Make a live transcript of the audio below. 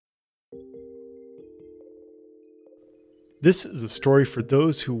This is a story for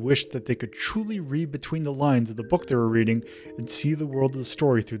those who wish that they could truly read between the lines of the book they were reading and see the world of the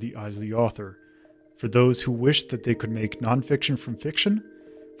story through the eyes of the author. For those who wish that they could make nonfiction from fiction.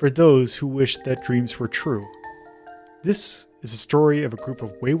 For those who wish that dreams were true. This is a story of a group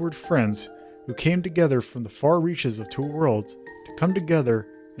of wayward friends who came together from the far reaches of two worlds to come together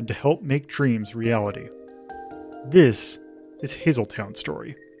and to help make dreams reality. This is Hazeltown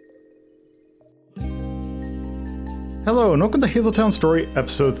Story. Hello, and welcome to Hazeltown Story,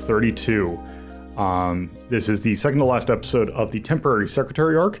 episode 32. This is the second to last episode of the Temporary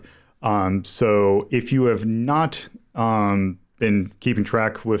Secretary arc. So if you have not been keeping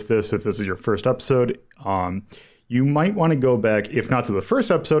track with this, if this is your first episode, you might want to go back, if not to the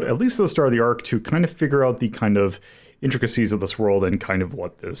first episode, at least to the start of the arc to kind of figure out the kind of intricacies of this world and kind of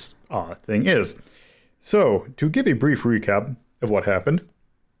what this thing is. So, to give a brief recap of what happened,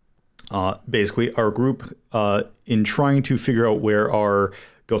 basically our group, in trying to figure out where our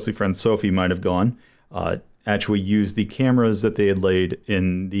ghostly friend Sophie might have gone, actually used the cameras that they had laid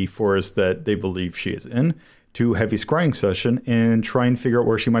in the forest that they believe she is in to have a scrying session and try and figure out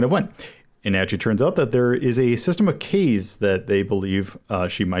where she might have went. And it actually turns out that there is a system of caves that they believe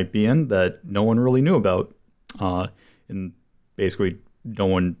she might be in that no one really knew about. And basically no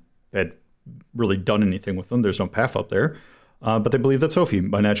one had really done anything with them. There's no path up there. But they believe that Sophie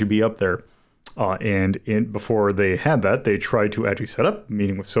might actually be up there. Before they had that, they tried to actually set up a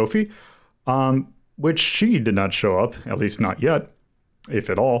meeting with Sophie, which she did not show up, at least not yet, if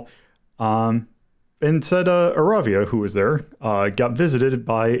at all. And said Aravia, who was there, got visited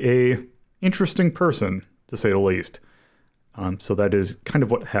by a interesting person, to say the least. So that is kind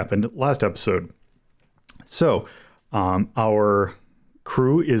of what happened last episode. So our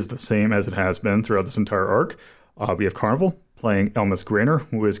crew is the same as it has been throughout this entire arc. We have Carnival playing Elmas Grainer,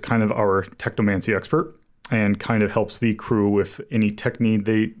 who is kind of our technomancy expert and kind of helps the crew with any tech need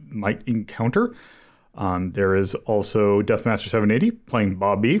they might encounter. There is also Deathmaster 780 playing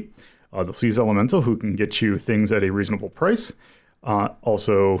Bob B, the Seas Elemental, who can get you things at a reasonable price.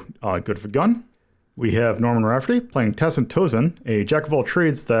 Also good for gun. We have Norman Rafferty playing Tassin Tozin, a jack of all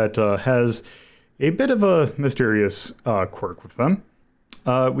trades that has a bit of a mysterious quirk with them.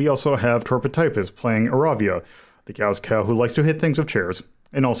 We also have Torpid Typist playing Aravia, the cow's cow who likes to hit things with chairs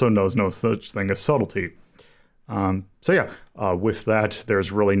and also knows no such thing as subtlety. With that,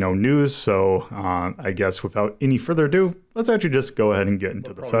 there's really no news. So I guess without any further ado, let's actually just go ahead and get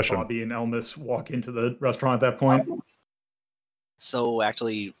into the session. Bobby and Elmas walk into the restaurant at that point. So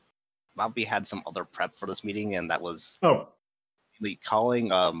actually, Bobby had some other prep for this meeting, and that was calling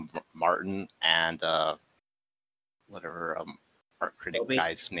Martin and whatever art critic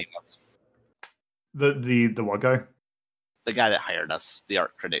guy's name was. The what guy? The guy that hired us, the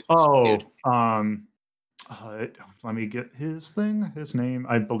art critic. Dude. Let me get his thing. His name,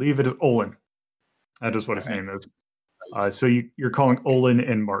 I believe it is Olin. That is what his name is. So you're calling Olin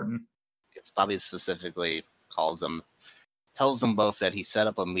and Martin. It's Bobby specifically tells them both that he set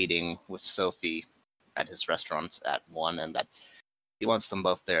up a meeting with Sophie at his restaurant at 1, and that he wants them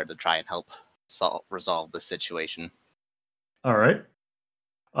both there to try and help resolve the situation. All right.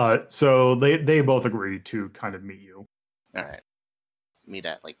 So they both agree to kind of meet you. All right. Meet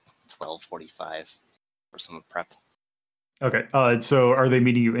at like 12:45 for some prep. Okay. So are they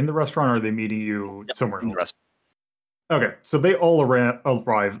meeting you in the restaurant, or are they meeting you somewhere else? Okay. So they all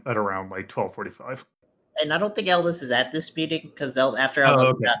arrive at around like 12:45. And I don't think Elvis is at this meeting because after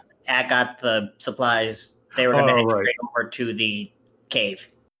Elvis got the supplies, they were going to head straight over to the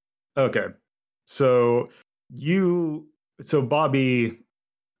cave. Okay. So Bobby,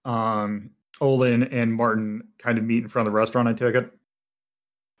 Olin, and Martin kind of meet in front of the restaurant, I take it?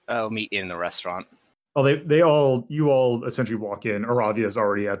 Oh, meet in the restaurant. Oh, you all essentially walk in. Aravia is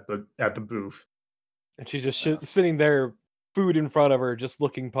already at the booth. And she's just sitting there, food in front of her, just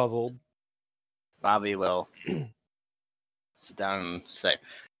looking puzzled. Bobby will sit down and say,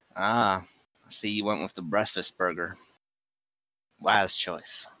 I see you went with the breakfast burger. Wise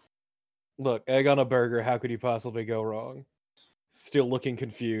choice. Look, egg on a burger, how could you possibly go wrong? Still looking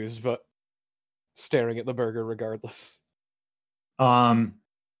confused, but staring at the burger regardless. Happened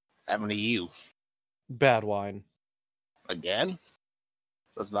to you? Bad wine. Again?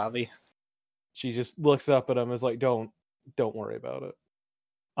 Says Bobby. She just looks up at him and is like, don't worry about it.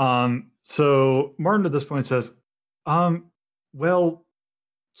 So Martin at this point says, well,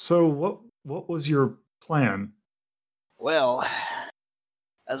 so what was your plan? Well,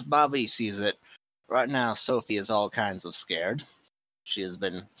 as Bobby sees it, right now Sophie is all kinds of scared. She has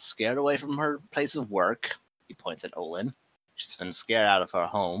been scared away from her place of work. He points at Olin. She's been scared out of her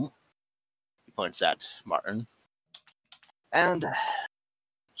home. He points at Martin. And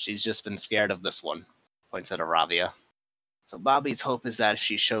she's just been scared of this one, points at Aravia. So Bobby's hope is that if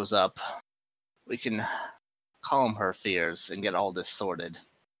she shows up, we can calm her fears and get all this sorted.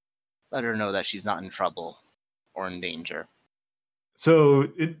 Let her know that she's not in trouble or in danger. So,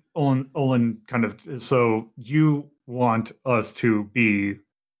 Olin kind of, so you want us to be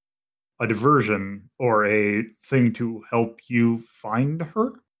a diversion or a thing to help you find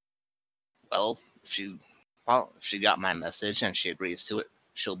her? Well, if she got my message and she agrees to it,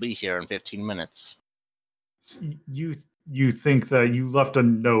 she'll be here in 15 minutes. You think that you left a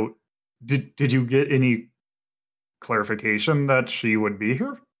note? Did you get any clarification that she would be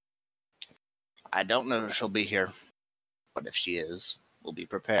here? I don't know if she'll be here, but if she is, we'll be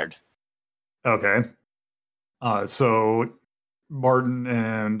prepared. Okay. So Martin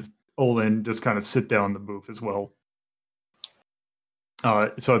and Olin just kind of sit down in the booth as well.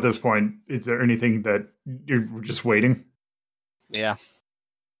 So at this point, is there anything that you're just waiting? Yeah.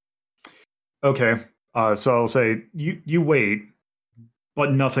 Okay. So I'll say you wait,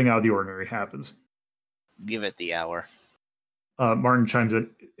 but nothing out of the ordinary happens. Give it the hour. Martin chimes in.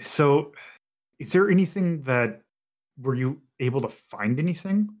 So, is there anything were you able to find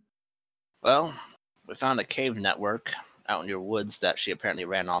anything? Well, we found a cave network out in your woods that she apparently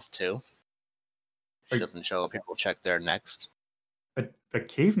ran off to. She doesn't show up. People check there next. A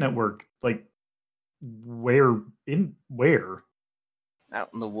cave network? Like, where? Out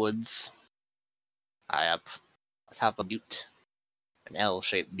in the woods. High up. Atop a butte. An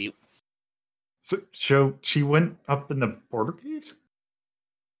L-shaped butte. So she went up in the border caves?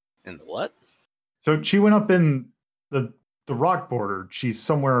 In the what? So she went up in the rock border. She's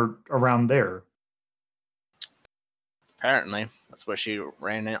somewhere around there. Apparently. That's where she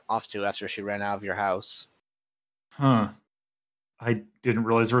ran off to after she ran out of your house. Huh. I didn't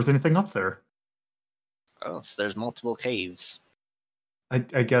realize there was anything up there. Oh, so there's multiple caves. I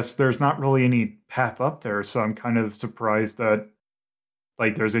guess there's not really any path up there, so I'm kind of surprised that,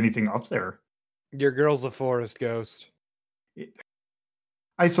 like, there's anything up there. Your girl's a forest ghost.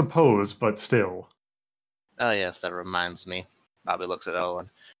 I suppose, but still. Oh, yes, that reminds me. Bobby looks at Owen.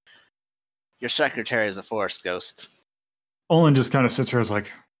 Your secretary is a forest ghost. Olin just kind of sits here as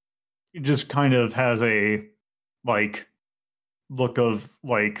like, he just kind of has a, like, look of,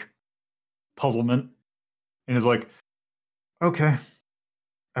 like, puzzlement. And is like, okay.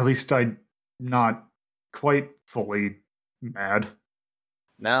 At least I'm not quite fully mad.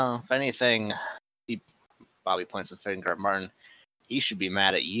 No, if anything, Bobby points a finger at Martin. He should be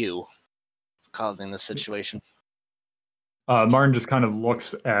mad at you for causing this situation. Martin just kind of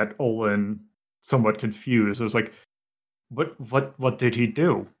looks at Olin, somewhat confused. It was like, what did he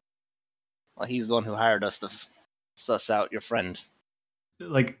do? Well, he's the one who hired us to suss out your friend.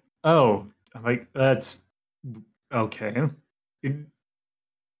 Like, oh, I'm like, that's okay.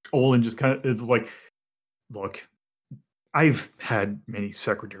 Olin just kind of is like, look, I've had many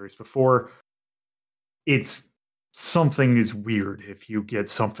secretaries before. Something is weird if you get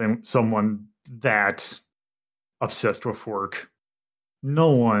someone that obsessed with work.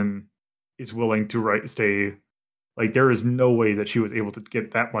 No one is willing to stay. Like, there is no way that she was able to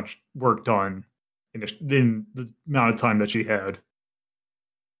get that much work done in the amount of time that she had.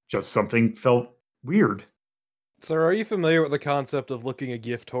 Just something felt weird. Sir, are you familiar with the concept of looking a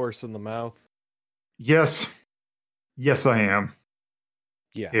gift horse in the mouth? Yes. Yes, I am.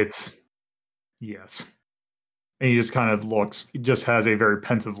 Yeah. Yes. And he just kind of he just has a very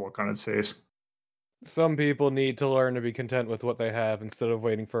pensive look on his face. Some people need to learn to be content with what they have instead of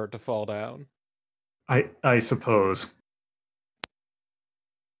waiting for it to fall down. I suppose.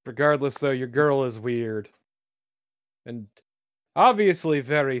 Regardless, though, your girl is weird. And obviously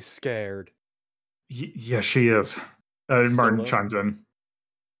very scared. Yes, she is. Martin chimes in.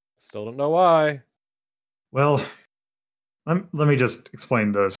 Still don't know why. Well, let me just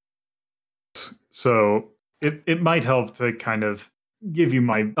explain this. So it might help to kind of give you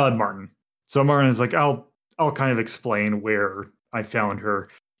my Martin. So Martin is like, I'll kind of explain where I found her.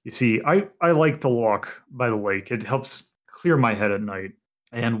 You see, I like to walk by the lake. It helps clear my head at night.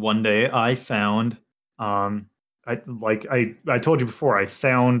 And one day I found, I told you before, I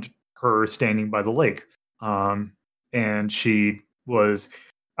found her standing by the lake. And she was,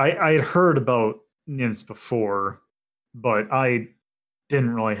 I had heard about nymphs before, but I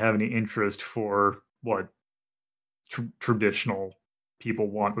didn't really have any interest for what traditional people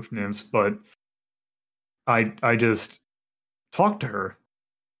want with nymphs. But I just talked to her,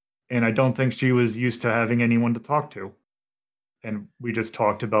 and I don't think she was used to having anyone to talk to. And we just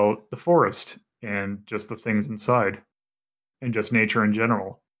talked about the forest and just the things inside and just nature in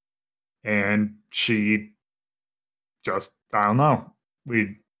general. And she just I don't know.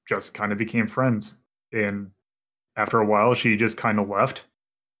 We just kind of became friends. And after a while, she just kind of left.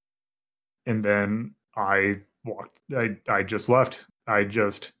 And then I just left.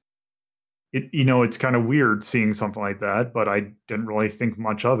 It's kind of weird seeing something like that, but I didn't really think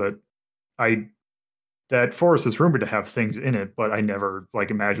much of it. I That forest is rumored to have things in it, but I never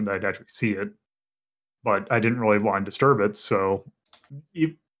imagined that I'd actually see it. But I didn't really want to disturb it, so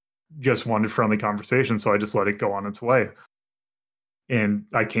it just wanted friendly conversation, so I just let it go on its way. And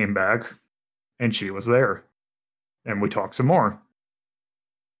I came back, and she was there, and we talked some more.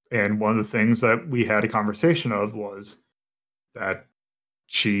 And one of the things that we had a conversation of was that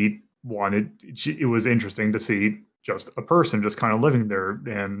it was interesting to see just a person just kind of living there,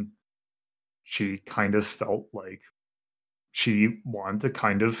 and she kind of felt like she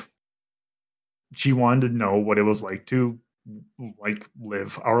wanted to know what it was like to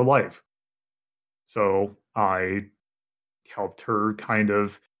live our life. So I helped her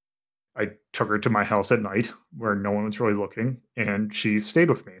I took her to my house at night where no one was really looking, and she stayed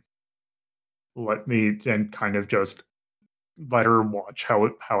with me. Let me and kind of just let her watch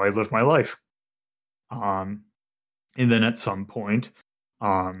how I live my life. Um, and then at some point,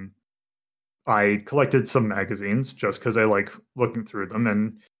 um, I collected some magazines just because I like looking through them.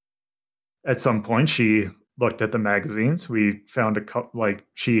 And at some point, she looked at the magazines. We found a couple,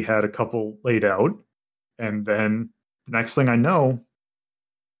 she had a couple laid out. And then the next thing I know,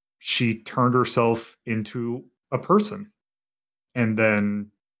 she turned herself into a person. And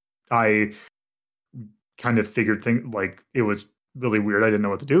then I kind of figured things it was really weird. I didn't know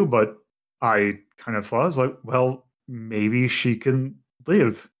what to do, but I kind of thought, I was like, well, maybe she can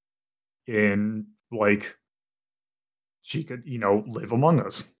live in she could, live among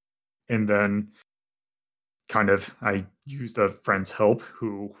us. And then I used a friend's help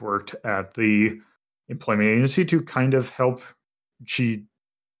who worked at the employment agency to kind of help. She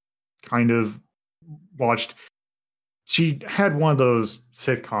kind of watched she had one of those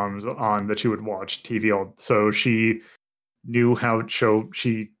sitcoms on that she would watch TV all, so she knew how to show.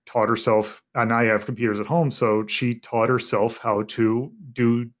 She taught herself, and I have computers at home, so she taught herself how to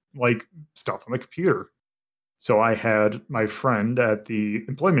do stuff on the computer. So I had my friend at the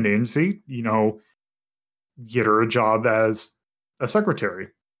employment agency, get her a job as a secretary.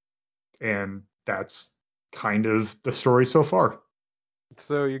 And that's kind of the story so far.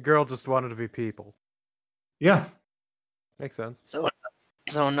 So your girl just wanted to be people. Yeah. Makes sense. So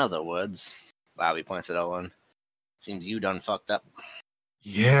in other words, Bobby points at Owen, seems you done fucked up.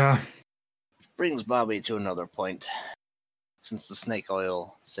 Yeah. Brings Bobby to another point. Since the snake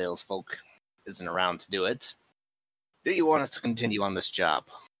oil sales folk isn't around to do it, do you want us to continue on this job?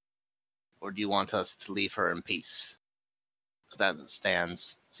 Or do you want us to leave her in peace? Because as it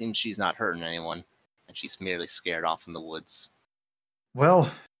stands, seems she's not hurting anyone, and she's merely scared off in the woods.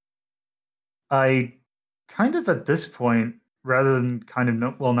 Well, I kind of at this point, rather than kind of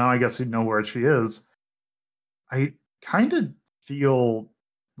know, well, now I guess we know where she is. I kind of feel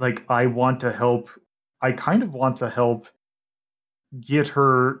like I want to help. I kind of want to help get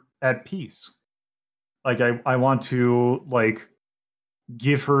her at peace. I want to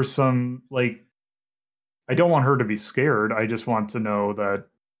give her some I don't want her to be scared. I just want to know that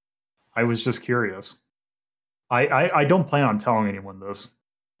I was just curious. I don't plan on telling anyone this.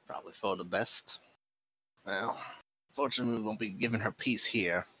 Probably for the best. Well, fortunately we won't be giving her peace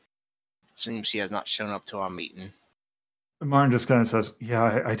here. Seems she has not shown up to our meeting. Martin just kind of says,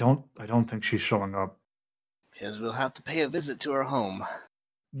 "Yeah, I don't think she's showing up." Because we'll have to pay a visit to her home.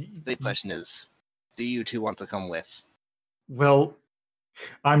 The big question is, do you two want to come with? Well,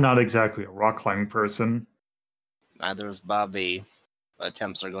 I'm not exactly a rock climbing person. Neither is Bobby. But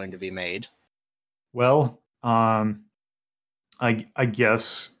attempts are going to be made. Well, I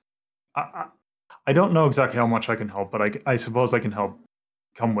guess I don't know exactly how much I can help, but I suppose I can help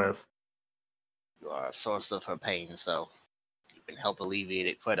come with. You are a source of her pain, so you can help alleviate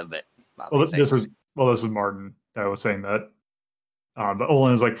it quite a bit. Well, this is Martin that was saying that. But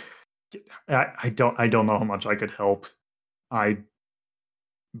Olin is like, I don't know how much I could help.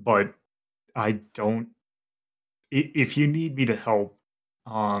 But I don't. If you need me to help,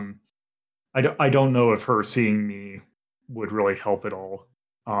 I don't know if her seeing me would really help at all.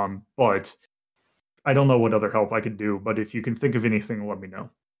 But I don't know what other help I could do. But if you can think of anything, let me know.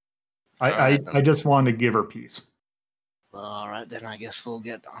 I just want to give her peace. All right, then I guess we'll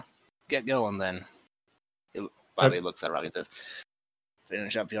get going then. Bobby looks at Robbie and says,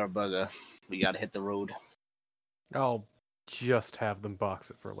 "Finish up your burger. We gotta hit the road." I'll just have them box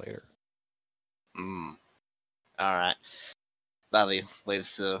it for later. All right. Bobby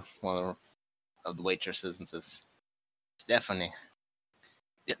waves to one of the waitresses and says, Stephanie,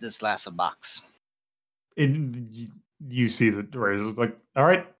 get this lass a box. You see the raise is like, all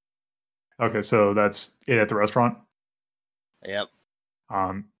right. Okay, so that's it at the restaurant. Yep.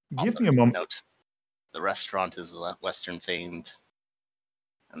 Give me a moment. Note. The restaurant is Western themed,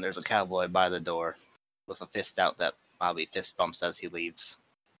 and there's a cowboy by the door with a fist out that Bobby fist bumps as he leaves.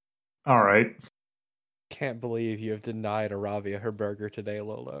 All right. Can't believe you have denied Aravia her burger today,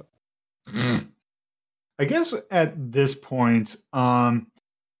 Lolo. I guess at this point, now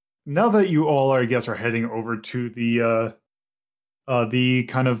that you all are, I guess, are heading over to the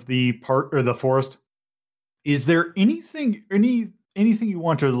kind of the park or the forest, is there anything you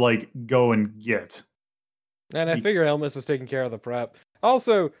want to like go and get? And I figure Elmas is taking care of the prep.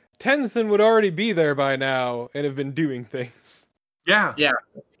 Also, Tenzin would already be there by now and have been doing things. Yeah.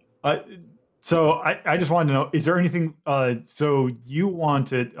 So I just wanted to know, is there anything? So you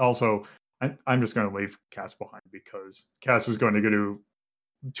wanted also. I'm just going to leave Cass behind because Cass is going to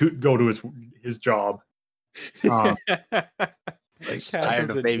go to his job. Tired of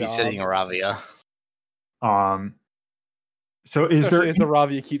babysitting Aravia. So is there? As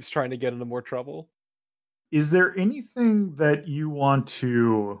Aravia keeps trying to get into more trouble. Is there anything that you want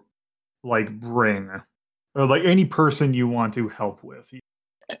to like bring, or like any person you want to help with?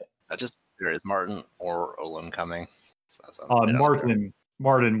 I just there is Martin or Olin coming. So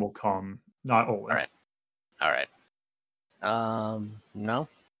Martin will come, not Olin. All right. No.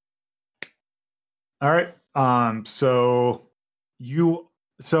 All right. So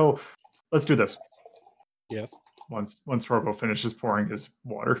let's do this. Yes. Once Torbo finishes pouring his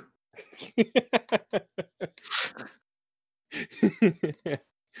water.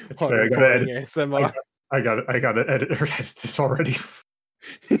 It's fair. I gotta edit this already.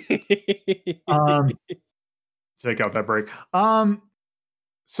 Take out that break.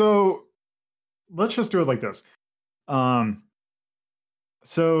 So let's just do it like this.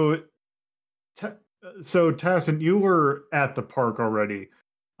 So Tassin, you were at the park already.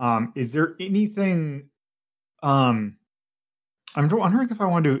 Is there anything? I'm wondering if I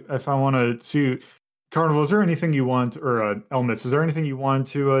want to see Carnival. Is there anything you want, or Elmas? Is there anything you want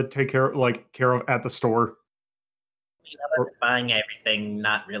to take care of at the store? Buying everything,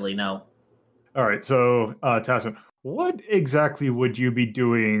 not really. No. All right, so Tassin, what exactly would you be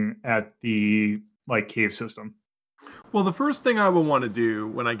doing at the cave system? Well, the first thing I will want to do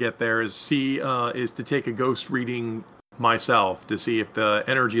when I get there is to take a ghost reading myself to see if the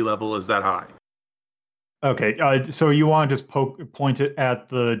energy level is that high. Okay, so you want to just point it at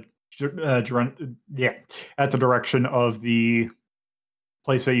the at the direction of the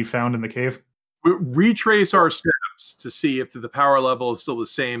place that you found in the cave? We retrace our steps to see if the power level is still the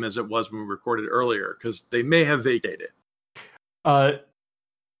same as it was when we recorded earlier, because they may have vacated.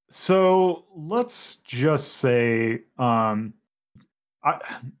 So let's just say I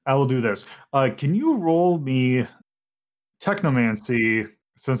will do this. Can you roll me Technomancy,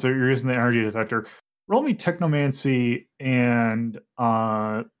 since you're using the energy detector? Roll me Technomancy, and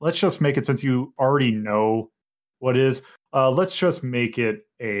let's just make it, since you already know what it is, let's just make it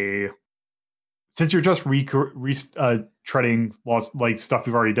a, since you're just treading lost stuff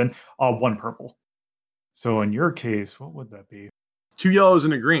you've already done, 1 purple. So in your case, what would that be? 2 yellows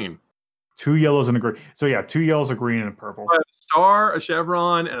and a green. 2 yellows and a green. So yeah, 2 yellows, a green, and a purple. A star, a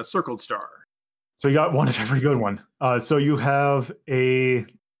chevron, and a circled star. So you got one of every good one. So you have a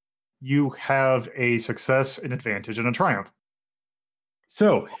success, an advantage, and a triumph.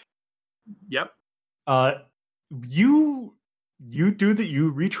 So, yep. You do that. You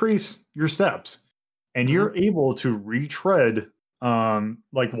retrace your steps, and you're able to retread.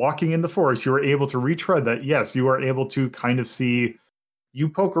 Walking in the forest, you are able to retread that. Yes, you are able to kind of see. You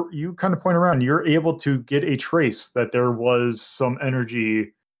kind of point around. You're able to get a trace that there was some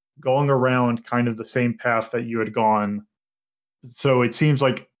energy going around, kind of the same path that you had gone. So it seems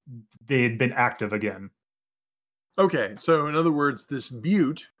like they had been active again. Okay, so in other words, this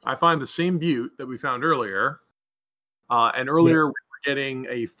butte, I find the same butte that we found earlier. And earlier we were getting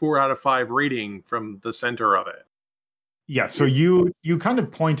a 4 out of 5 rating from the center of it. Yeah, so you kind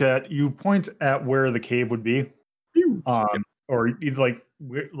of point at where the cave would be. Or either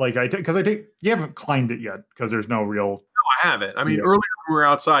you haven't climbed it yet because there's no real. No, I haven't. I mean, earlier when we were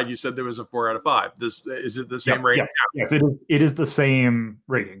outside, you said there was a 4 out of 5. Is it the same rating? Yes, it is the same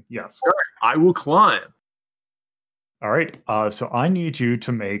rating. Yes. All right, I will climb. All right. So I need you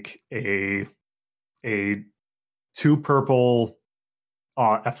to make a 2 purple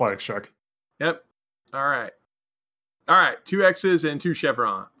athletics check. Yep. All right. 2 X's and 2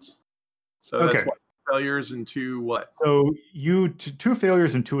 chevrons. So that's what? Failures and 2 what? So you 2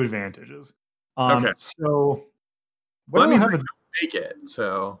 failures and 2 advantages. Okay. So Well, that means I don't make it.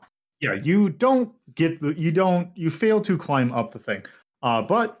 So yeah, you fail to climb up the thing.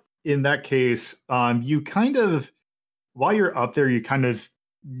 But in that case, you kind of, while you're up there, you kind of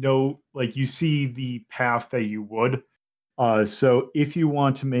know, like, you see the path that you would. So if you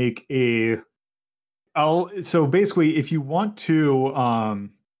want to make so basically, if you want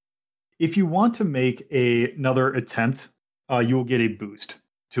to make another attempt, you will get a boost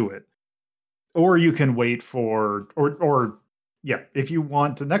to it, or you can wait for, or yeah, if you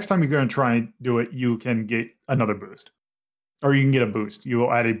want, the next time you're going to try and do it, you can get another boost, or you can get a boost. You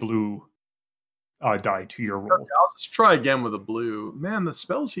will add a blue die to your roll. Okay, I'll just try again with a blue. Man, the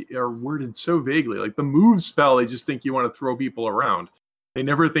spells are worded so vaguely. Like the move spell, they just think you want to throw people around. They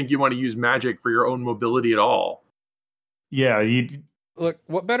never think you want to use magic for your own mobility at all. Yeah, look,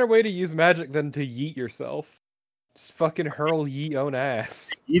 what better way to use magic than to yeet yourself? Just fucking hurl yeet own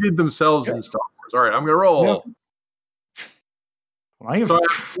ass. They yeeted themselves in Star Wars. All right, I'm gonna roll. Yeah. So I have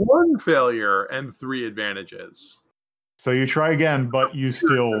 1 failure and 3 advantages. So you try again, but you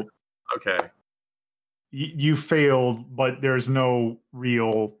still okay. You failed, but there's no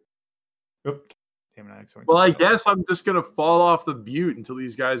real. Oops, damn it! Well, I guess I'm just gonna fall off the butte until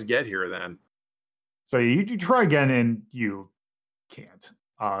these guys get here. Then. So you try again, and you can't.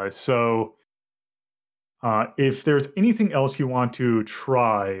 So if there's anything else you want to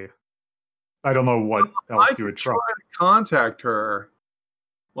try, I don't know what else you would try. To contact her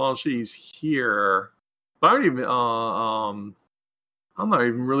while she's here. But I don't even. I'm not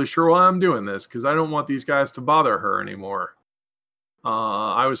even really sure why I'm doing this because I don't want these guys to bother her anymore.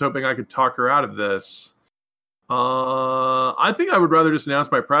 I was hoping I could talk her out of this. I think I would rather just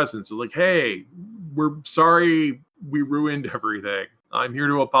announce my presence. It's like, hey, we're sorry we ruined everything. I'm here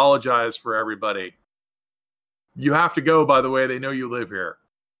to apologize for everybody. You have to go, by the way. They know you live here.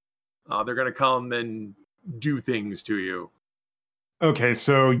 They're going to come and do things to you. Okay,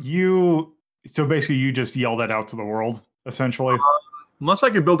 so basically you just yell that out to the world, essentially. Unless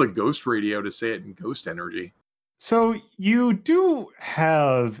I could build a ghost radio to say it in ghost energy. So you do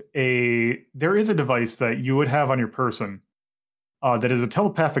have there is a device that you would have on your person that is a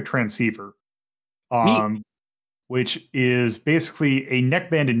telepathic transceiver, which is basically a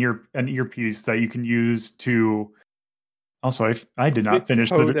neckband and an earpiece that you can use to. Also, I did not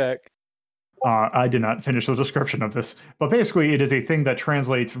finish I did not finish the description of this, but basically it is a thing that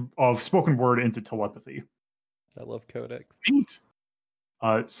translates of spoken word into telepathy. I love codecs. Neat.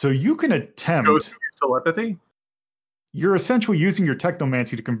 So you can attempt ghost telepathy. You're essentially using your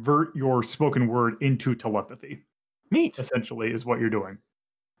technomancy to convert your spoken word into telepathy. Neat. Essentially, is what you're doing.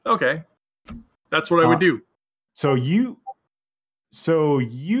 Okay, that's what I would do. So you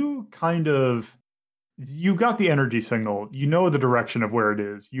kind of, you got the energy signal. You know the direction of where it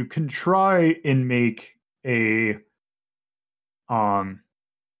is. You can try and make a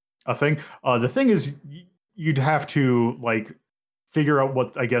thing. The thing is, you'd have to like figure out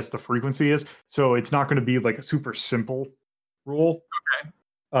what I guess the frequency is. So it's not going to be like a super simple rule.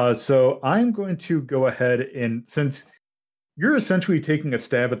 Okay. So I'm going to go ahead and, since you're essentially taking a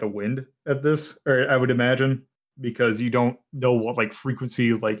stab at the wind at this, or I would imagine, because you don't know what like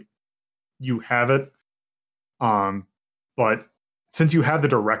frequency like you have it. But since you have the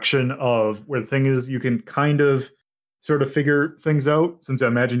direction of where the thing is, you can kind of sort of figure things out, since I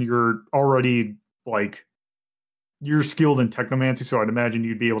imagine you're already like, you're skilled in technomancy, so I'd imagine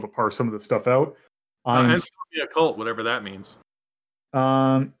you'd be able to parse some of the stuff out. And the occult, whatever that means.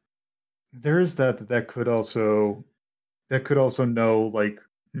 There is that could also know like,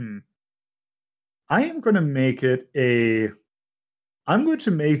 I'm going to make it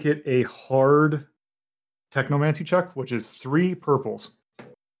a hard technomancy check, which is 3 purples.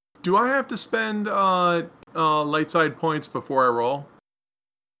 Do I have to spend light side points before I roll?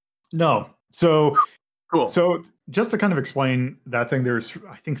 No. So cool. So just to kind of explain that thing, there's,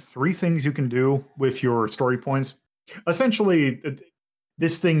 I think, 3 things you can do with your story points. Essentially,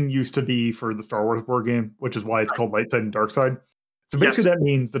 this thing used to be for the Star Wars board game, which is why it's called Light Side and Dark Side. So basically, that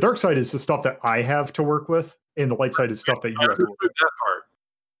means the dark side is the stuff that I have to work with, and the light side is stuff that you have to work with. That part.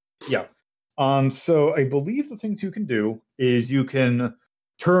 Yeah. So I believe the things you can do is you can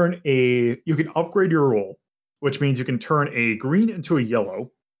upgrade your roll, which means you can turn a green into a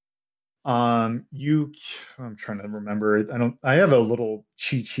yellow. I'm trying to remember. I have a little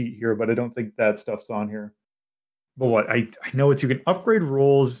cheat sheet here, but I don't think that stuff's on here. But what I know it's you can upgrade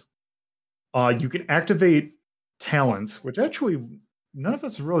rolls. You can activate talents, which actually none of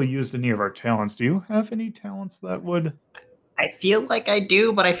us have really used any of our talents. Do you have any talents that would? I feel like I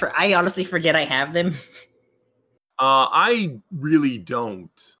do, but I honestly forget I have them. I really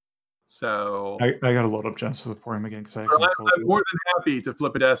don't. So I got to load up Genesis for him again because I'm more than happy to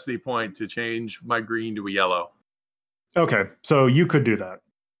flip a destiny point to change my green to a yellow. Okay, so you could do that.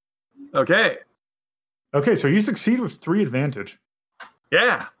 Okay, so you succeed with 3 advantage.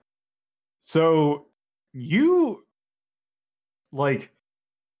 Yeah. So you kind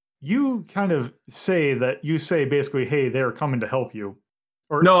of say basically, hey, they're coming to help you.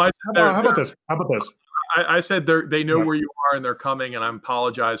 Or no, how about this? I said they know where you are and they're coming, and I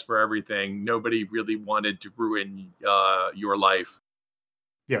apologize for everything. Nobody really wanted to ruin your life.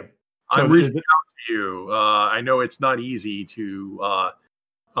 Yeah. I'm reaching out to you. I know it's not easy to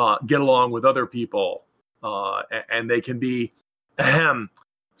get along with other people, and they can be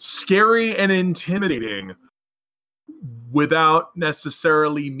scary and intimidating without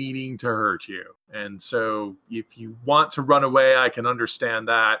necessarily meaning to hurt you. And so if you want to run away, I can understand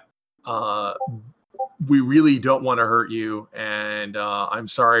that. We really don't want to hurt you, and I'm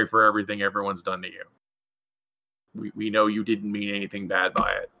sorry for everything everyone's done to you. We know you didn't mean anything bad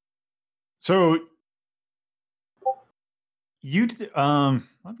by it. So you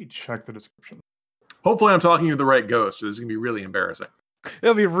let me check the description. Hopefully I'm talking to the right ghost. This is gonna be really embarrassing.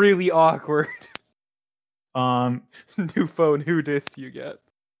 It'll be really awkward. New phone, who dis you get.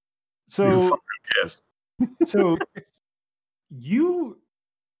 So yes. So you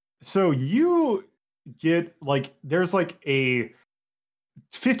get there's a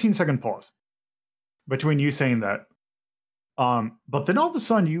 15-second pause between you saying that. But then all of a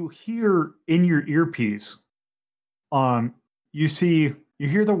sudden you hear in your earpiece, you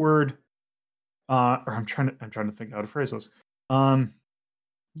hear the word, or I'm trying to think how to phrase this.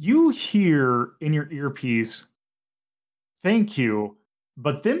 You hear in your earpiece, thank you,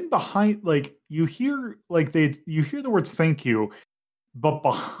 but then behind, you hear the words thank you, but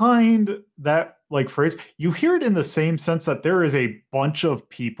behind that phrase, you hear it in the same sense that there is a bunch of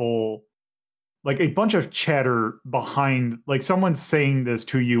people, a bunch of chatter behind, someone's saying this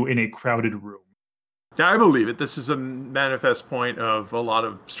to you in a crowded room. Yeah, I believe it. This is a manifest point of a lot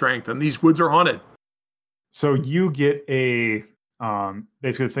of strength, and these woods are haunted. So you get a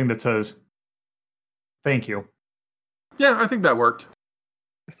basically a thing that says, thank you. Yeah, I think that worked.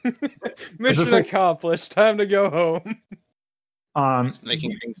 Mission accomplished. Time to go home. Just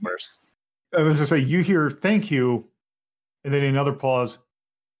making things worse. I was going to say, you hear thank you, and then another pause,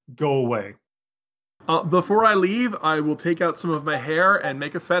 go away. Before I leave, I will take out some of my hair and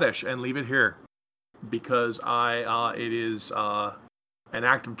make a fetish and leave it here. Because it is an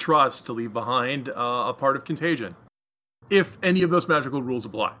act of trust to leave behind a part of contagion. If any of those magical rules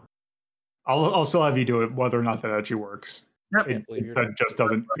apply. I'll still have you do it, whether or not that actually works. Yep. If that just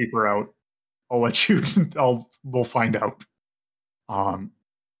doesn't keep her out, I'll let you. We'll find out.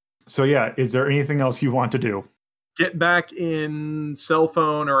 So yeah, is there anything else you want to do? Get back in cell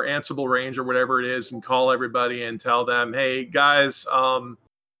phone or Ansible range or whatever it is, and call everybody and tell them, "Hey guys, hey, I'm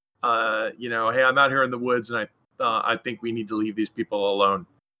out here in the woods, and I think we need to leave these people alone."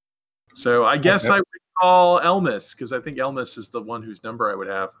 So I guess I would call Elmas, because I think Elmas is the one whose number I would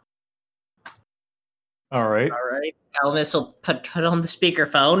have. All right. Elmas will put on the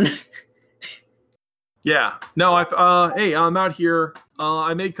speakerphone. Yeah. No, hey, I'm out here.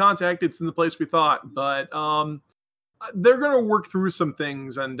 I made contact. It's in the place we thought, but they're going to work through some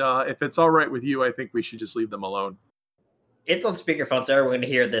things, and if it's all right with you, I think we should just leave them alone. It's on speakerphone, so everyone can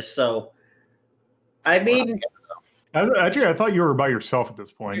hear this. So, I mean, actually, I thought you were by yourself at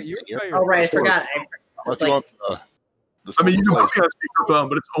this point. Oh, right, I forgot. You can put me on speakerphone,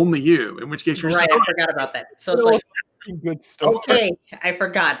 but it's only you. In which case, you're right. I forgot about that. So it's good stuff. Okay, I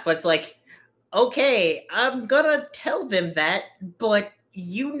forgot, but it's okay, I'm gonna tell them that, but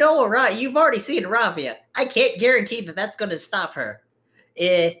you've already seen Ravia. I can't guarantee that that's gonna stop her.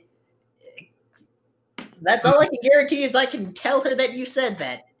 That's all I can guarantee is I can tell her that you said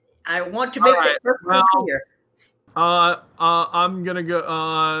that. I want to make that perfectly clear. I'm gonna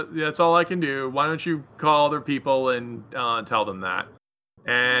go. That's all I can do. Why don't you call other people and tell them that?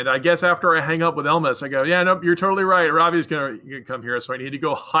 And I guess after I hang up with Elmas, I go, yeah, nope, you're totally right. Ravia's gonna come here, so I need to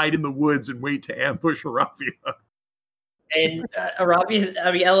go hide in the woods and wait to ambush Ravia. And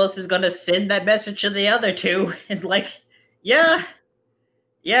Ellis is gonna send that message to the other two, and yeah.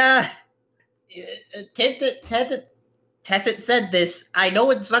 Tessit said this. I know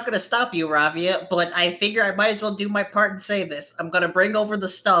it's not going to stop you, Ravia, but I figure I might as well do my part and say this. I'm going to bring over the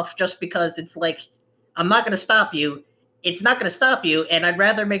stuff just because it's I'm not going to stop you. It's not going to stop you, and I'd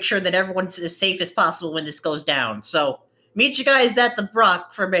rather make sure that everyone's as safe as possible when this goes down. So, meet you guys at the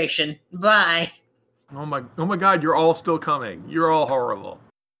Brock formation. Bye. Oh my God, you're all still coming. You're all horrible.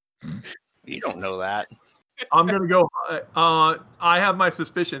 You don't know that. I'm gonna go. I have my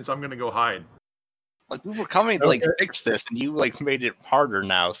suspicions. I'm gonna go hide. Like, we were coming to like fix this, and you like made it harder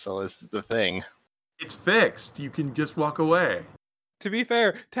now. So is the thing. It's fixed. You can just walk away. To be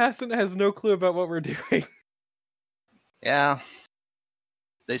fair, Tassin has no clue about what we're doing. Yeah.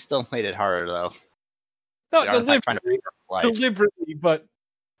 They still made it harder though. Not They aren't, like, trying to deliberately, make it life. deliberately, but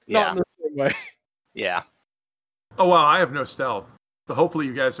not in the same way. Yeah. Oh wow, I have no stealth. But hopefully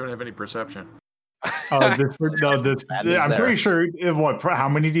you guys don't have any perception. I'm there. pretty sure. How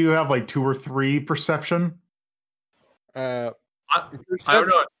many do you have? Like 2 or 3 perception? I don't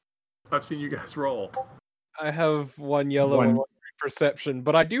know. I've seen you guys roll. I have 1 yellow and 1 green perception,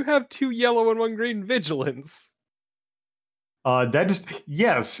 but I do have 2 yellow and 1 green vigilance. That just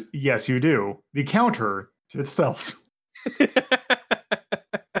yes, you do. The counter to itself.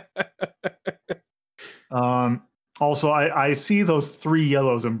 Also, I see those 3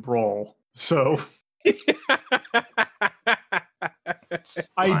 yellows in Brawl, so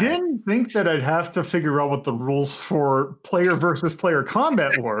I didn't think that I'd have to figure out what the rules for player versus player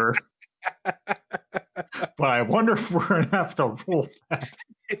combat were. But I wonder if we're gonna have to roll that.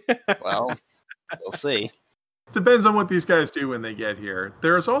 Well, we'll see. Depends on what these guys do when they get here.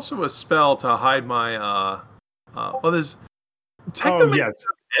 There is also a spell to hide my there's technically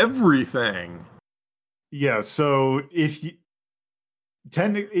everything. Yeah, so if you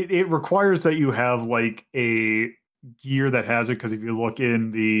it requires that you have like a gear that has it, because if you look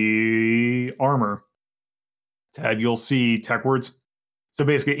in the armor tab, you'll see tech words. So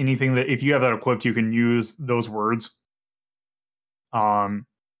basically anything that if you have that equipped, you can use those words.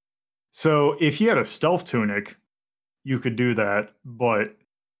 So if you had a stealth tunic, you could do that, but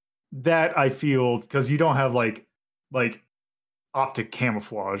that I feel because you don't have like optic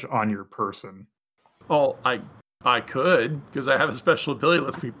camouflage on your person. Oh, I could, because I have a special ability that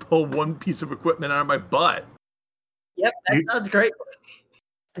lets me pull one piece of equipment out of my butt. Yep, that sounds great.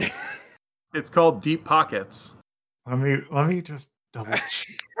 It's called Deep Pockets. Let me just double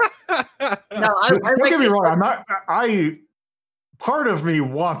check. No, Don't get me wrong. I'm not. Part of me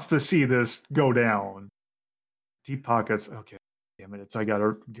wants to see this go down. Deep Pockets. Okay, damn it! I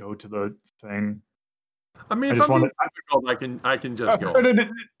gotta go to the thing. I mean, if I'm being difficult, I can just go.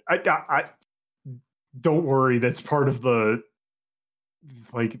 I don't worry. That's part of the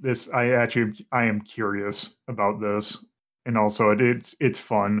this. I am curious about this, and also it's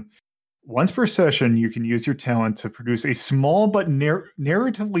fun. Once per session, you can use your talent to produce a small but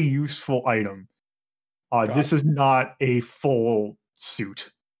narratively useful item. This is not a full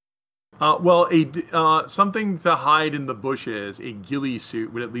suit. Well, something to hide in the bushes, a ghillie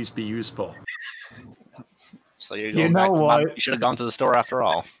suit would at least be useful. So you know what? You should have gone to the store after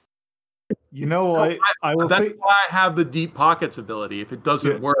all. You know what? That's why I have the Deep Pockets ability. If it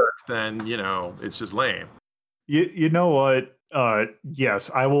doesn't work, then it's just lame. You know what?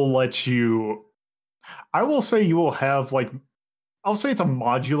 Yes, I will let you. I will say you will have I'll say it's a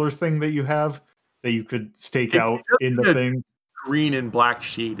modular thing that you have that you could stake out in the thing. Green and black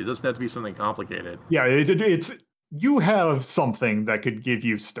sheet. It doesn't have to be something complicated. Yeah, it's you have something that could give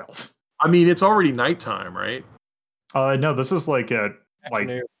you stealth. I mean, it's already nighttime, right? No, this is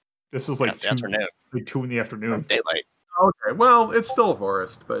Afternoon. This is like 2 in the afternoon. Daylight. Okay, well, it's still a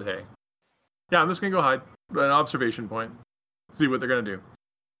forest, but hey. Yeah, I'm just gonna go hide. An observation point. See what they're gonna do.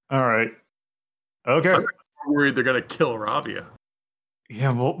 All right. Okay. I'm worried they're gonna kill Ravia.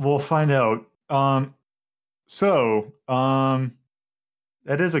 Yeah, we'll find out. That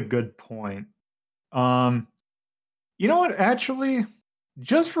is a good point. You know what? Actually,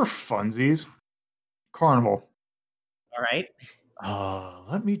 just for funsies, Carnival. All right.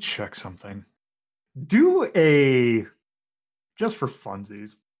 Let me check something. Just for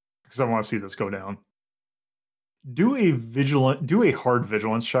funsies, because I want to see this go down. Do a hard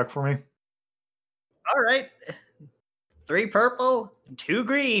vigilance check for me. All right. 3 purple, 2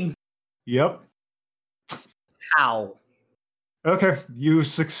 green. Yep. How? Okay, you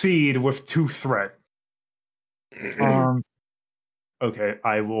succeed with 2 threat. Okay,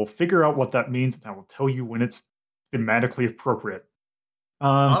 I will figure out what that means, and I will tell you when it's thematically appropriate.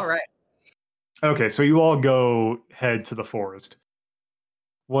 All right. Okay, so you all head to the forest.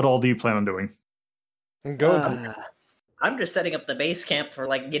 What all do you plan on doing? I'm just setting up the base camp for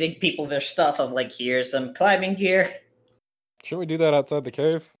getting people their stuff of here's some climbing gear. Should we do that outside the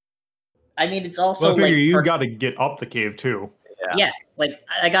cave? I mean, it's also you got to get up the cave too. Yeah,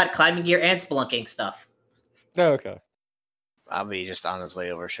 I got climbing gear and spelunking stuff. Oh, okay. Bobby just on his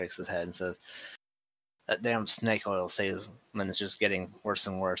way over shakes his head and says, "That damn snake oil salesman is just getting worse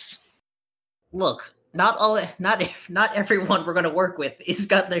and worse." Look, not everyone we're gonna work with has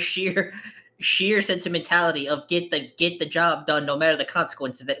got the sheer sheer sentimentality of get the job done no matter the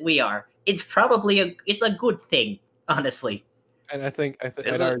consequences that we are, it's probably a good thing, honestly. And I think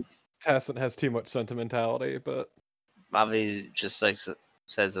Tassin has too much sentimentality, but Bobby just like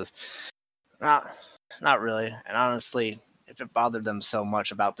says this. Not really. And honestly, if it bothered them so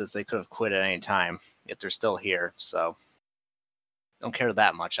much about this, they could have quit at any time. Yet they're still here, so don't care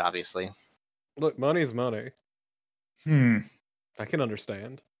that much, obviously. Look, money's money. I can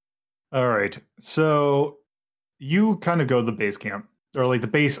understand. All right. So you kind of go to the base camp, or like the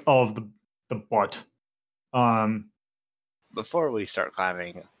base of the butt. Before we start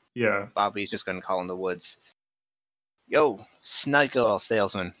climbing, yeah, Bobby's just going to call in the woods. Yo, snike oil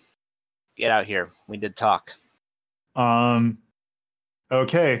salesman, get out here. We did talk. Okay.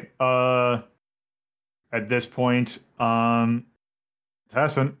 At this point,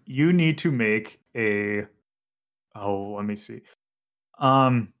 Tassin, you need to make a. Oh, let me see.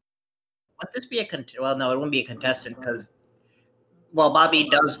 Would this be well, no, it wouldn't be a contestant because, well, Bobby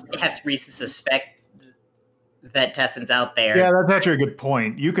does have reason to suspect that Tassin's out there. Yeah, that's actually a good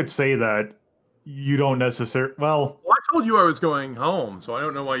point. You could say that you don't necessarily. Well, I told you I was going home, so I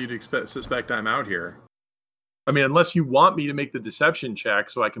don't know why you'd suspect I'm out here. I mean, unless you want me to make the deception check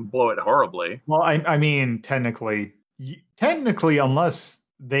so I can blow it horribly. Well, I mean, technically, unless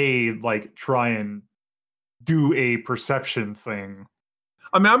they like try and do a perception thing.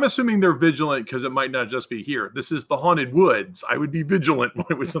 I mean, I'm assuming they're vigilant because it might not just be here. This is the haunted woods. I would be vigilant when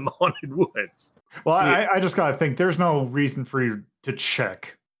it was in the haunted woods. Well, I just gotta think there's no reason for you to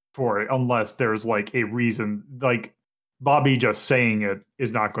check for it unless there's like a reason. Like Bobby just saying it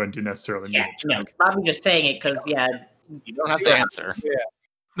is not going to necessarily mean Bobby just saying it because you don't have to answer. Yeah.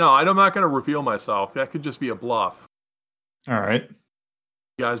 No, I'm not going to reveal myself. That could just be a bluff. All right.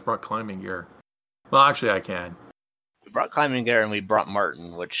 You guys brought climbing gear. Well, actually, I can. We brought climbing gear and we brought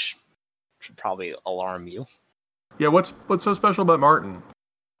Martin, which should probably alarm you. Yeah, what's so special about Martin?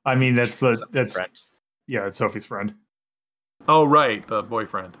 I mean, that's friend. Yeah, it's Sophie's friend. Oh, right, the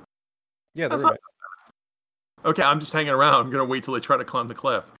boyfriend. Yeah, that's right. Okay, I'm just hanging around. I'm gonna wait till they try to climb the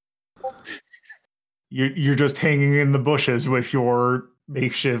cliff. You're just hanging in the bushes with your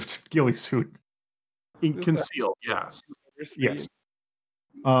makeshift ghillie suit. Concealed, yes. Yes.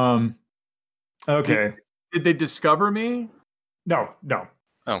 Okay. Did they discover me? No.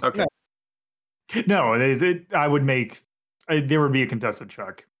 Oh, okay. No, I would make. There would be a contested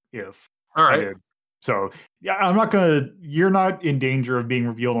check if. All right. I did. So yeah, I'm not gonna. You're not in danger of being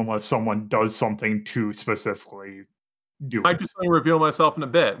revealed unless someone does something to specifically do. I just want to reveal myself in a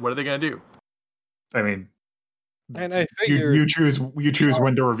bit. What are they gonna do? I mean, and I figure you choose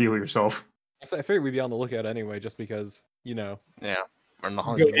when to reveal yourself. I figured we'd be on the lookout anyway, just because Yeah, we're in the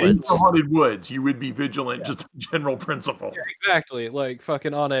haunted woods. You would be vigilant, just general principles. Yeah, exactly, like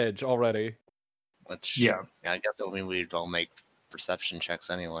fucking on edge already. Which I guess that would mean we'd all make perception checks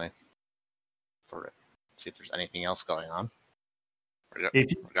anyway. For it. See if there's anything else going on.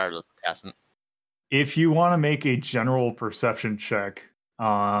 Regardless of Tassin. If you want to make a general perception check,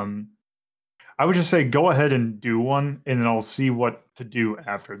 I would just say go ahead and do one, and then I'll see what to do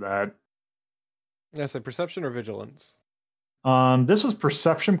after that. Yeah, so perception or vigilance? This was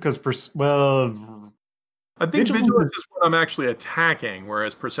perception because I think vigilance is when I'm actually attacking,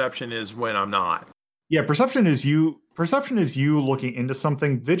 whereas perception is when I'm not. Yeah, perception is you looking into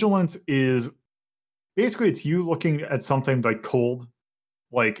something. Vigilance is basically it's you looking at something like cold,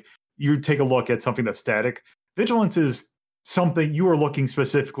 like you take a look at something that's static. Vigilance is something you are looking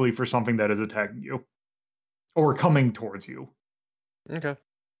specifically for something that is attacking you or coming towards you. Okay.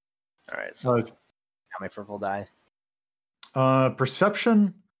 All right. So how many purple die?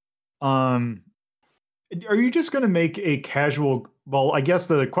 Perception. Are you just going to make a casual? Well, I guess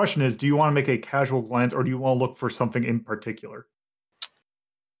the question is, do you want to make a casual glance, or do you want to look for something in particular?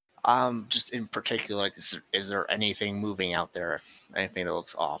 Just in particular, like, is there anything moving out there? Anything that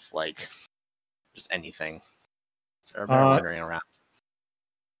looks off? Like, just anything? Is there everybody wandering around?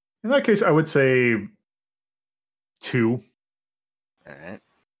 In that case, I would say 2. All right.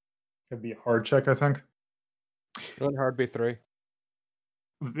 It'd be a hard check, I think. Doesn't hard be 3.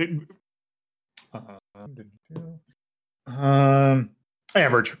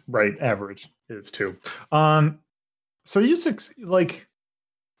 Average, right? Average is 2. So you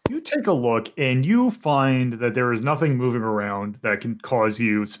take a look and you find that there is nothing moving around that can cause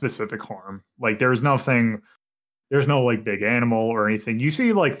you specific harm. Like there's no like big animal or anything. You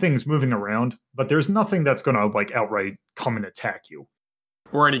see like things moving around, but there's nothing that's gonna like outright come and attack you.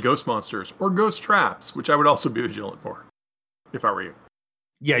 Or any ghost monsters or ghost traps, which I would also be vigilant for if I were you.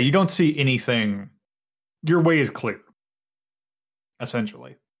 Yeah, you don't see anything. Your way is clear,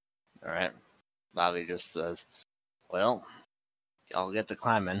 essentially. All right. Bobby just says, "Well, y'all get to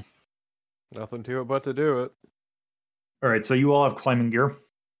climbing." Nothing to it but to do it. All right, so you all have climbing gear.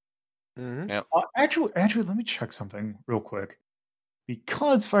 Mm-hmm. Yep. Actually, let me check something real quick.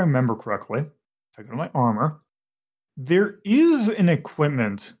 Because if I remember correctly, if I go to my armor, there is an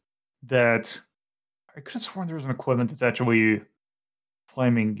equipment that I could have sworn there was an equipment that's actually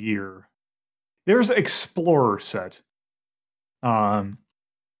climbing gear. There's an Explorer set,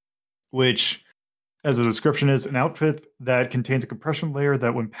 which, as a description, is an outfit that contains a compression layer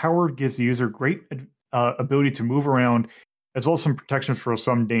that, when powered, gives the user great ability to move around, as well as some protections for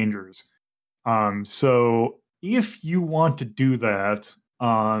some dangers. So if you want to do that,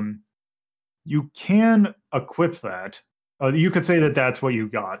 you can equip that. You could say that that's what you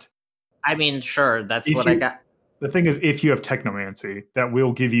got. I mean, sure, that's If what you- I got. The thing is, if you have Technomancy, that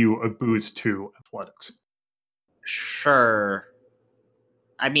will give you a boost to athletics. Sure.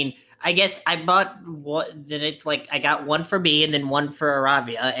 I mean, I guess I bought one. Then it's like I got one for me, and then one for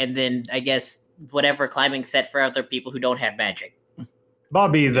Aravia, and then I guess whatever climbing set for other people who don't have magic.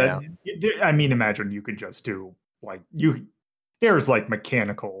 Bobby, I mean, imagine you could just do there's like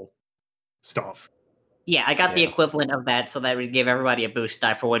mechanical stuff. Yeah, I got the Yeah. equivalent of that, so that would give everybody a boost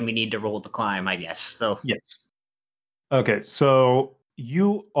die for when we need to roll the climb, I guess. So Yes. Okay, so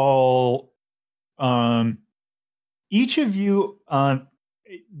you all, each of you,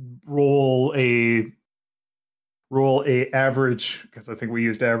 roll a average, because I think we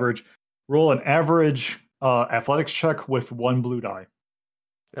used average. Roll an average athletics check with 1 blue die.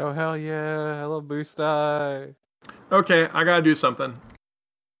 Oh hell yeah! I love boost die. Okay, I gotta do something.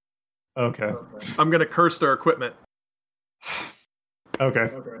 Okay. I'm gonna curse their equipment. Okay.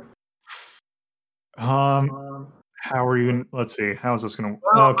 How are you? Let's see. How is this going to?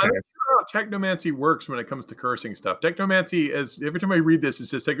 Well, Okay. I'm not sure how Technomancy works when it comes to cursing stuff. Technomancy, every time I read this, it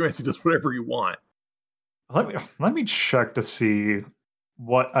says Technomancy does whatever you want. Let me check to see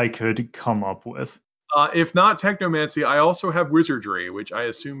what I could come up with. If not Technomancy, I also have Wizardry, which I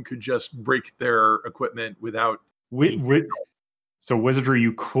assume could just break their equipment without. So Wizardry,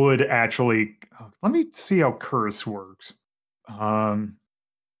 you could actually. Let me see how Curse works.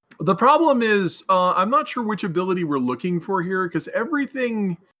 The problem is, I'm not sure which ability we're looking for here, because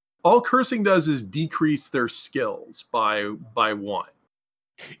all cursing does is decrease their skills by 1.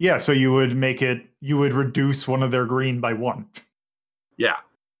 Yeah, so you would reduce one of their green by 1. Yeah.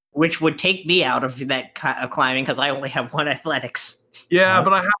 which would take me out of that climbing because I only have 1 athletics. Yeah,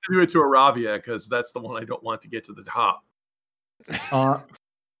 but I have to do it to Aravia because that's the one I don't want to get to the top.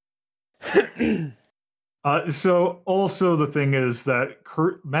 So also the thing is that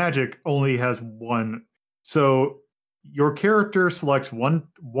magic only has 1. So your character selects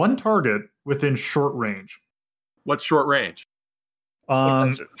one target within short range. What's short range?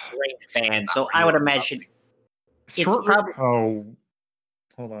 It's a range band, so I would imagine it's probably. Oh,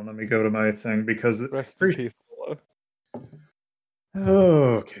 hold on. Let me go to my thing because Rest in peace.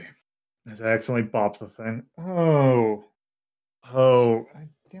 Okay, I accidentally bopped the thing. Oh,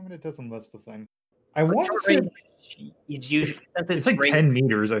 damn it! It doesn't list the thing. I want to say it's like 10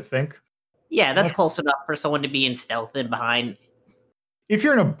 meters, I think. Yeah, that's close enough for someone to be in stealth and behind. If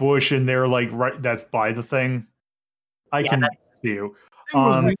you're in a bush and they're like that's by the thing, I can see you. It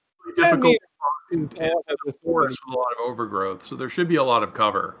was really difficult in the forest with a lot of overgrowth, so there should be a lot of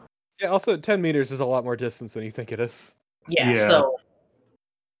cover. Yeah, also 10 meters is a lot more distance than you think it is. Yeah. So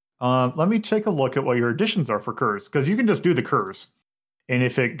let me take a look at what your additions are for curse, because you can just do the curse, and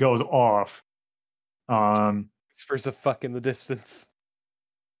if it goes off, Spurs a fuck in the distance.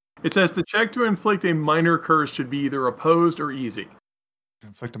 It says the check to inflict a minor curse should be either opposed or easy. To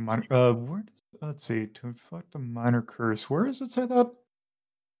inflict a minor. Let's see. To inflict a minor curse. Where does it say that?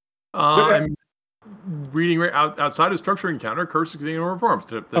 I'm reading right outside of structure encounter. Curses can take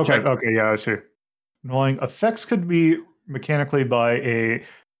forms. Okay. Yeah, I see. Annoying effects could be mechanically by a.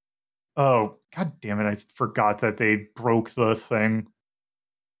 Oh, god damn it! I forgot that they broke the thing.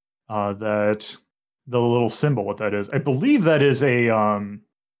 That the little symbol. What that is? I believe that is a.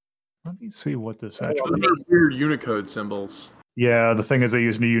 Let me see what this actually is. Weird Unicode symbols. Yeah, the thing is, they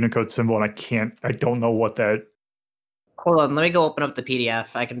use a Unicode symbol, and I don't know what that. Hold on, let me go open up the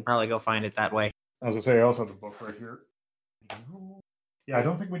PDF. I can probably go find it that way. I was gonna say, I also have the book right here. Yeah, I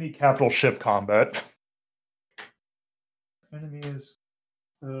don't think we need capital ship combat. Enemies.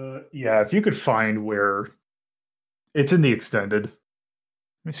 Yeah, if you could find where it's in the extended. Let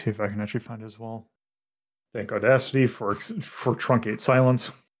me see if I can actually find it as well. Thank Audacity for truncate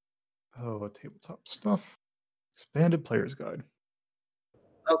silence. Oh, tabletop stuff. Expanded player's guide.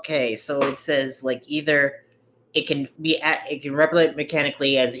 Okay, so it says like either it can replicate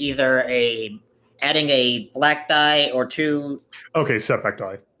mechanically as either a adding a black die or 2. Okay, setback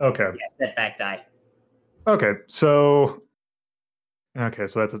die. Okay. Yeah, setback die. Okay,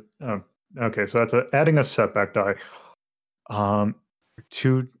 so that's adding a setback die. 2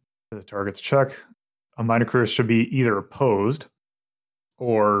 to the target's check. A minor crit should be either opposed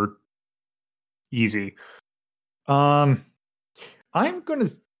or easy. I am going to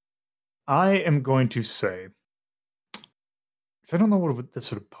say, because I don't know what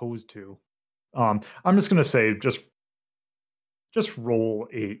this would oppose to. I'm just going to say just roll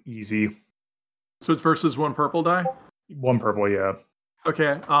a easy. So it's versus 1 purple die? 1 purple, yeah.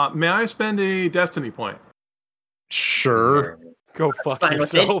 Okay. May I spend a destiny point? Sure. Go fuck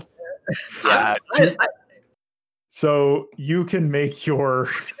yourself. Yeah. So you can make your.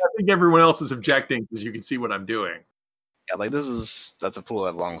 I think everyone else is objecting because you can see what I'm doing. Yeah, like that's a pool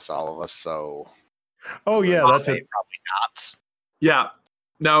that belongs to all of us. So. Oh yeah, that's it. Probably not. Yeah.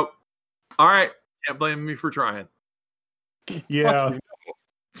 No. All right. Can't blame me for trying. Yeah.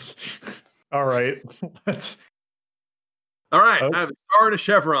 All right. Let's. All right. I have a star and a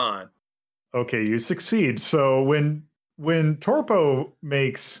chevron. Okay, you succeed. So when Torpo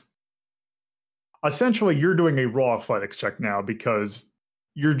makes, essentially you're doing a raw athletics check now because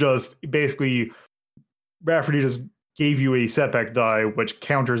you're just basically Rafferty just gave you a setback die which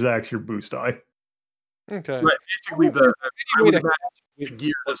counteracts your boost die. Okay. Right. Basically, the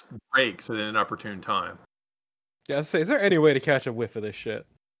gear just breaks at an opportune time. Yeah, I'd say, is there any way to catch a whiff of this shit?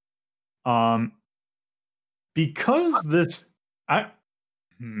 Because this, I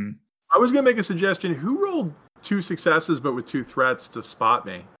was gonna make a suggestion. Who rolled 2 successes but with 2 threats to spot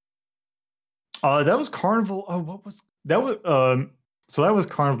me? That was Carnival. Oh, what was that? So that was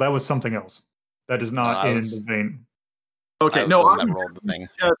Carnival. That was something else. That is not in the vein. Okay, no, I rolled the thing.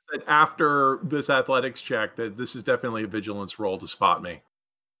 Suggest that after this athletics check, that this is definitely a vigilance roll to spot me.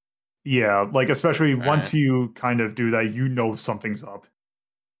 Yeah, like especially once you kind of do that, you know something's up.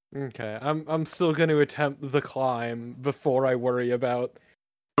 Okay, I'm still going to attempt the climb before I worry about.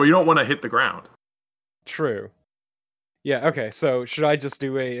 So you don't want to hit the ground. True. Yeah. Okay. So should I just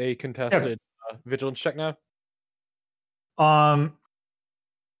do a contested vigilance check now?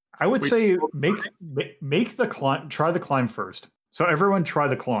 I would say make the climb. Try the climb first. So everyone try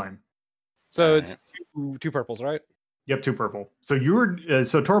the climb. So it's two purples, right? Yep, 2 purple. So you were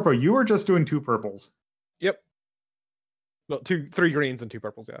Torpo. You were just doing 2 purples. Yep. Well, 3 greens and 2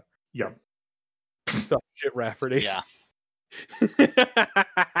 purples. Yeah. Yep. Suck shit, Rafferty. Yeah.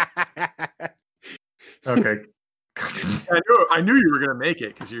 Okay. I knew you were gonna make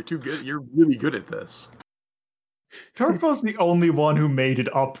it because you're too good. You're really good at this. Torpo's the only one who made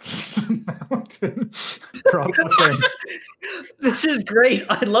it up the mountain. From the thing. This is great.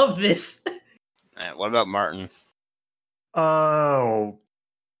 I love this. Right, what about Martin? Oh,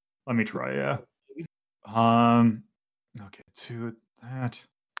 let me try. Yeah. Okay, 2 that.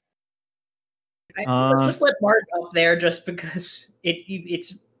 Just let Martin up there, just because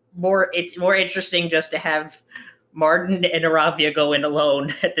it's more interesting just to have Martin and Aravia go in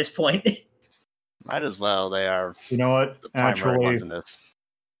alone at this point. Might as well. They are. You know what? The primary ones in this.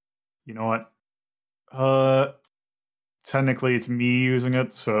 You know what? Technically, it's me using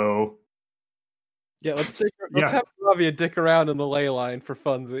it, so. Yeah, let's have Aravia dick around in the ley line for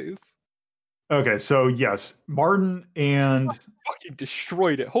funsies. Okay, so yes, Martin and fucking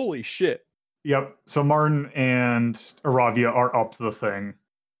destroyed it. Holy shit. Yep. So Martin and Aravia are up the thing.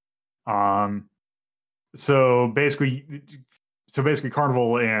 So basically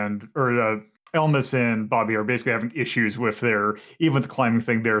Carnival and Elmas and Bobby are basically having issues with even the climbing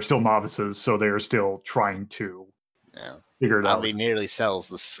thing. They're still novices, so they're still trying to figure it out. Bobby nearly sells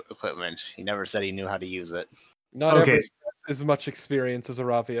this equipment. He never said he knew how to use it. Not everyone has as much experience as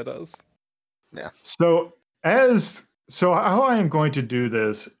Aravia does. Yeah. So how I am going to do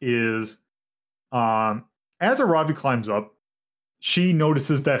this is, as Aravia climbs up, she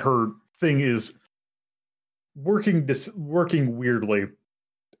notices that her thing is working weirdly,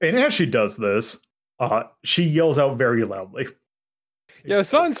 and as she does this, she yells out very loudly. Yo,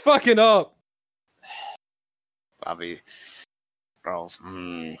 son's fucking up. Bobby girls.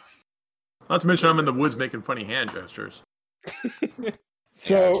 Not to mention, I'm in the woods making funny hand gestures.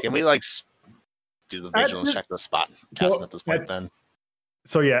 So can we do the vigilance check the spot at this point then?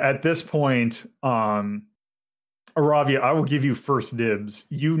 So at this point, Aravia, I will give you first dibs.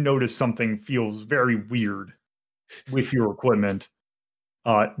 You notice something feels very weird with your equipment.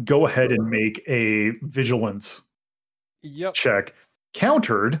 Go ahead and make a vigilance check,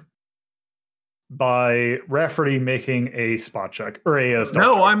 countered by Rafferty making a spot check or a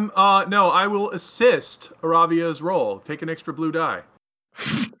stealth check. I will assist Aravia's roll. Take an extra blue die.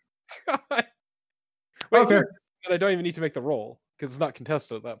 Wait, Okay. but I don't even need to make the roll because it's not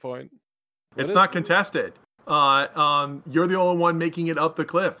contested at that point. It's not contested. You're the only one making it up the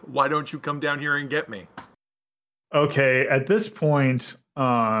cliff. Why don't you come down here and get me? Okay, at this point,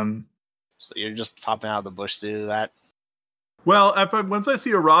 So you're just popping out of the bush to do that? Well, once I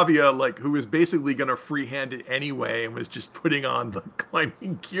see Aravia, like, who was basically going to freehand it anyway and was just putting on the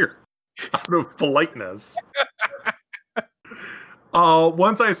climbing gear out of politeness.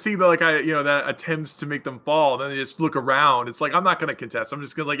 Once I see that attempts to make them fall, then they just look around. It's like, I'm not going to contest. I'm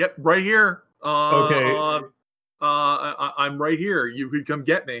just going to yep, right here. Okay. I'm right here. You could come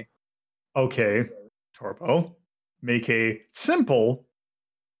get me. Okay, Torpo, make a simple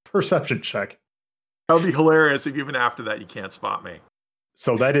perception check. That would be hilarious if even after that you can't spot me.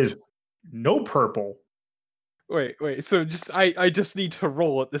 So that is no purple. Wait. So I just need to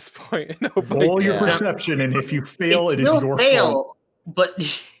roll at this point. And Roll your perception, and if you fail, it is your fault. But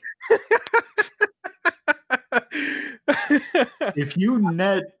if you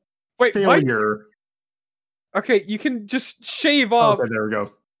net Wait, failure, okay, you can just shave off. Okay, there we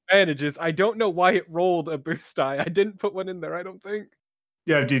go. Advantages. I don't know why it rolled a boost die. I didn't put one in there. I don't think.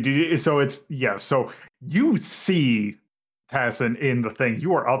 Yeah, so it's So you see Tassin in the thing.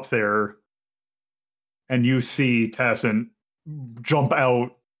 You are up there, and you see Tassin jump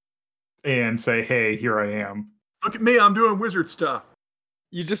out and say, "Hey, here I am." Look at me, I'm doing wizard stuff.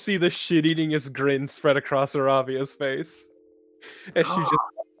 You just see the shit-eatingest grin spread across Aravia's face as she just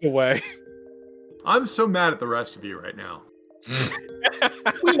walks away. I'm so mad at the rest of you right now.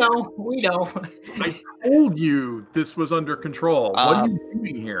 We know. I told you this was under control. What are you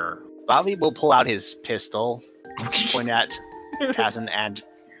doing here? Bobby will pull out his pistol, point at Tassin, and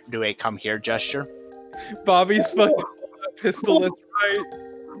do a come here gesture. Bobby's fucking pistol is right.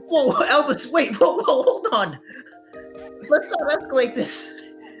 Whoa, Albus, wait, whoa, hold on. Let's not escalate this.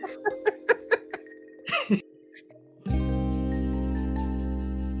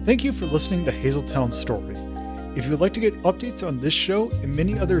 Thank you for listening to Hazeltown Story. If you would like to get updates on this show and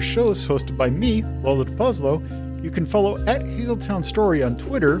many other shows hosted by me, Lola DePuzlo, you can follow at Hazeltown Story on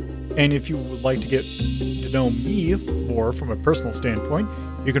Twitter. And if you would like to get to know me more from a personal standpoint,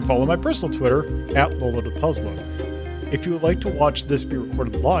 you can follow my personal Twitter at Lola DePuzlo. If you would like to watch this be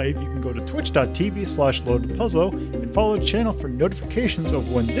recorded live, you can go to twitch.tv/LoadPuzzle and follow the channel for notifications of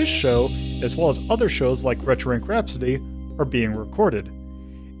when this show, as well as other shows like Retro Rank Rhapsody, are being recorded.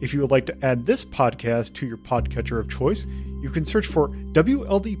 If you would like to add this podcast to your podcatcher of choice, you can search for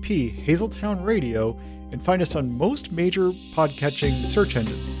WLDP Hazeltown Radio and find us on most major podcatching search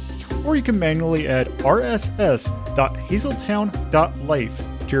engines. Or you can manually add rss.hazeltown.life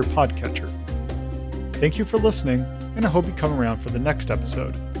to your podcatcher. Thank you for listening, and I hope you come around for the next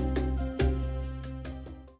episode.